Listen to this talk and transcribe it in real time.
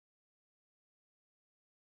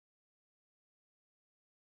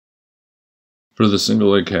For the single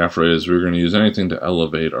leg calf raise, we're going to use anything to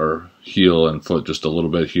elevate our heel and foot just a little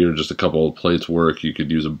bit here. Just a couple of plates work. You could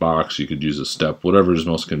use a box, you could use a step, whatever is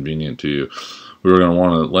most convenient to you. We're going to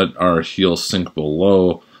want to let our heel sink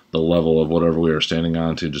below the level of whatever we are standing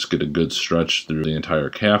on to just get a good stretch through the entire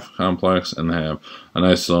calf complex and have a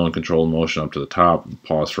nice slow and controlled motion up to the top.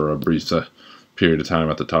 Pause for a brief period of time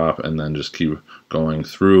at the top and then just keep going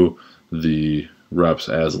through the reps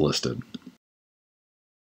as listed.